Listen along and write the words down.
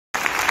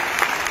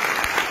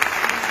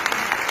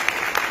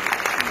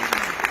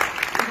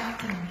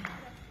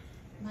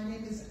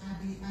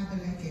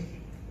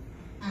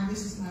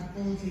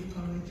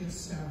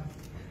story.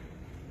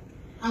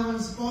 I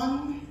was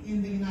born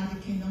in the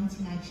United Kingdom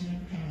to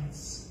Nigerian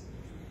parents.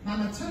 My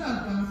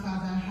maternal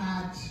grandfather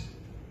had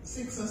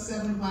 6 or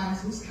 7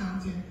 wives, who's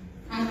counting,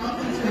 and up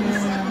to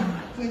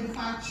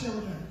 25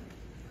 children.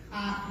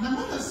 My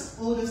mother's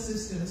older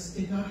sisters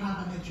did not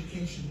have an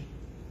education,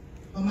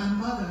 but my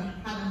mother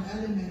had an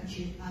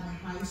elementary and a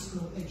high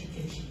school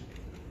education.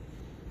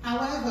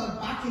 However,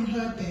 back in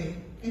her day,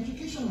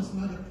 education was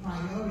not a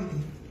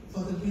priority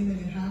for the women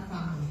in her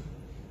family.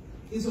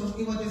 It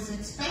was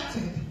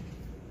expected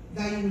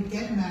that you would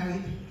get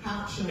married,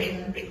 have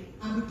children,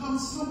 and become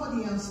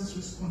somebody else's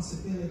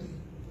responsibility.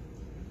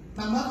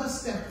 My mother's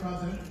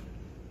stepbrother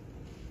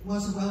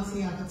was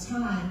wealthy at the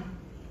time,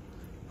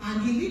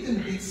 and he lived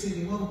in a big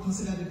city, what we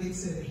consider the big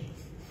city.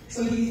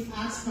 So he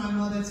asked my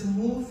mother to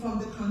move from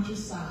the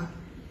countryside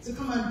to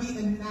come and be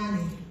a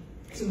nanny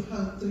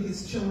to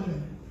his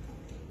children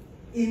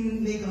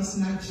in Lagos,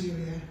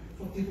 Nigeria,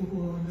 for people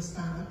who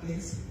understand that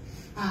place.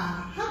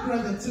 Her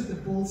brother took the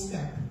bold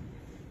step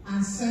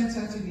and sent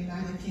her to the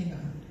United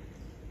Kingdom,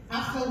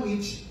 after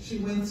which she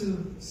went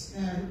to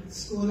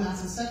school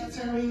as a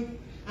secretary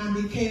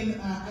and became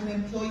an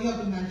employee of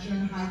the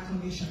Nigerian High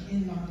Commission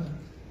in London.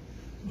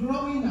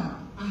 Growing up,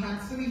 I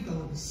had 3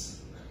 goals.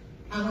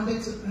 I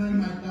wanted to earn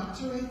my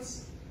doctorate,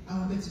 I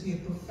wanted to be a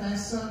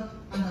professor,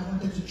 and I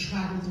wanted to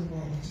travel the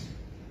world.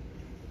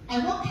 I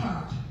worked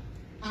hard,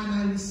 and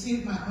I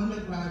received my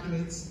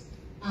undergraduate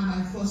and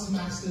my first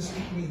master's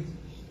degree.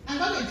 I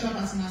got a job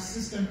as an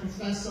assistant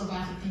professor of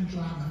African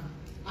drama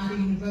at a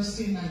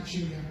university in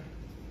Nigeria.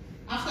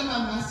 After my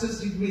master's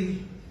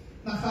degree,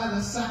 my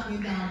father sat me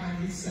down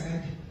and he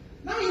said,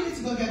 "Now you need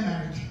to go get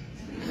married."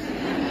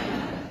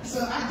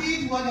 So I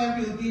did what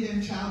every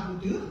obedient child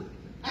would do.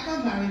 I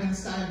got married and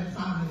started a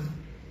family.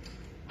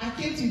 I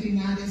came to the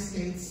United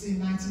States in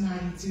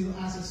 1992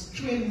 as a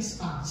training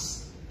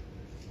spouse.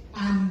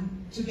 And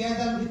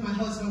together with my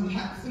husband, we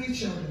had 3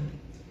 children.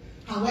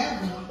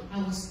 However,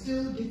 I was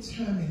still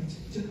determined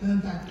to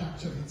earn that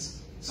doctorate.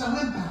 So I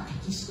went back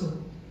to school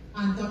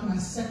and got my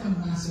second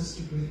master's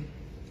degree.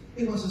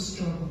 It was a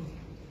struggle.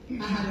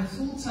 I had a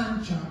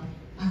full-time job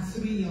and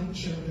 3 young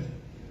children.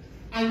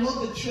 I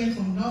rode the train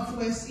from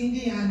Northwest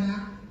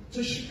Indiana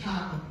to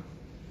Chicago,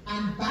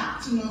 and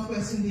back to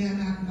Northwest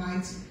Indiana at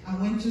night. I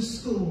went to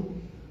school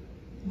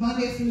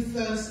Monday through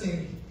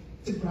Thursday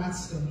to grad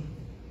school.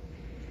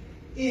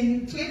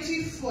 In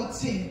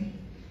 2014,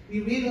 we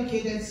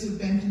relocated to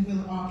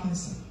Bentonville,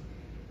 Arkansas,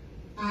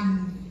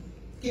 and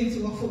came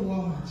to work for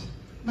Walmart.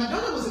 My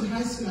daughter was in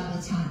high school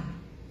at the time,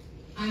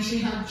 and she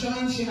had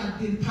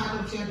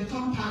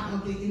become part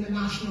of the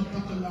International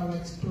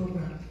Baccalaureate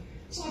program.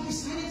 So I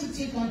decided to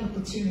take that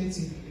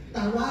opportunity,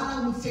 that while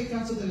I would take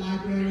her to the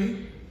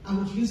library, I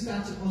would use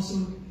that to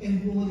also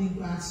enroll in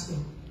grad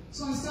school.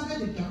 So I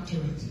started a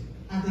doctorate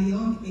at the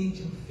young age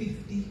of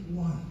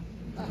 51.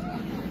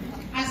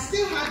 I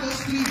still had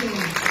those 3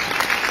 goals.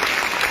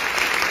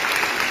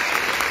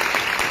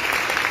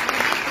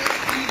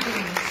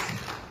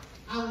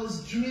 I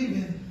was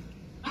driven,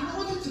 and I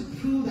wanted to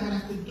prove that I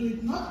could do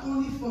it not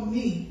only for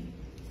me,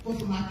 but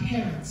for my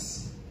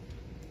parents.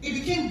 It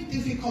became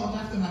difficult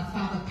after my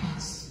father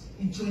passed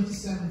in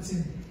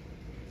 2017.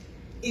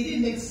 It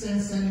didn't make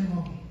sense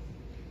anymore.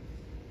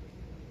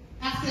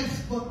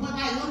 But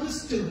I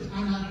understood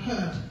and I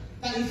heard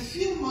that a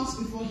few months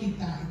before he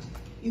died,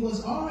 he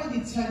was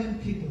already telling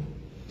people,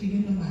 "Do you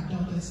know my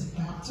daughter's a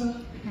doctor?"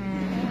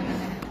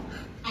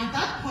 At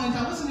that point,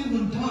 I wasn't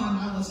even done.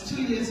 I was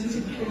 2 years into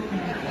the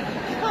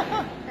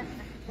program.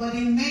 But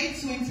in May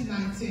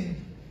 2019,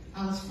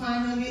 I was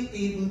finally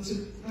able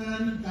to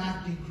earn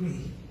that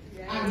degree.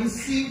 Yes. I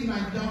received my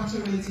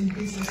doctorate in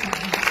business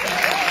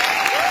administration.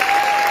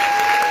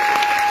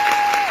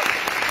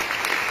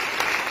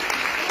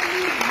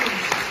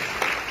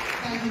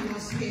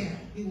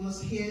 He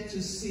was here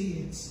to see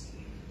it.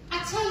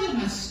 I tell you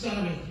my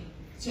story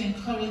to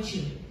encourage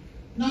you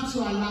not to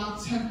allow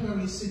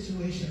temporary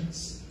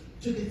situations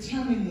to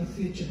determine your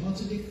future or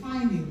to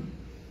define you,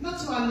 not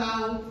to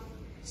allow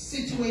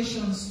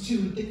situations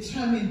to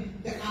determine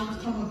the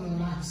outcome of your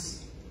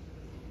lives.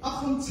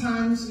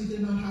 Oftentimes, we do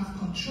not have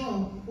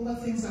control over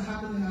things that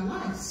happen in our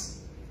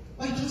lives,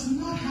 but it does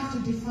not have to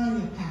define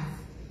your path.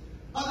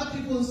 Other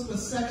people's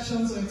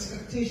perceptions or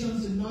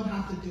expectations do not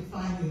have to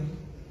define you.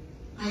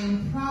 I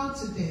am proud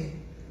today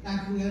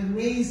that we are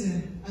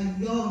raising a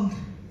young,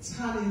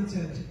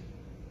 talented,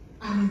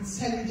 and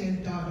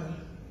intelligent daughter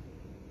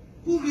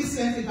who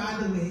recently, by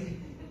the way,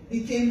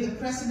 became the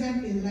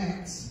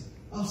president-elect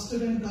of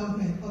student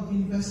government of the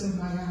University of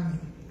Miami.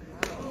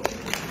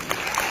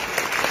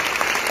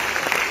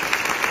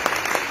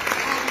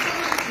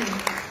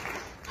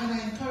 I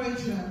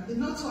encourage her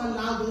not to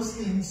allow those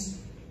things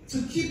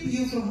to keep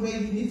you from where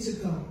you need to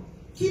go.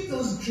 Keep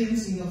those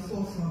dreams in your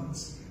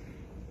forefront.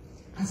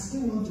 I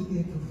still want to be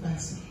a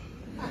professor.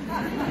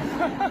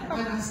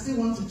 And I still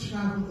want to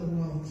travel the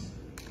world.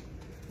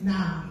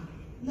 Now,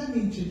 let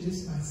me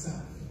introduce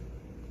myself.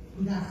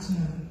 Good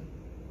afternoon.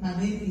 My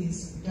name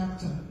is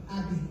Dr.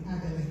 Abi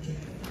Adeleke.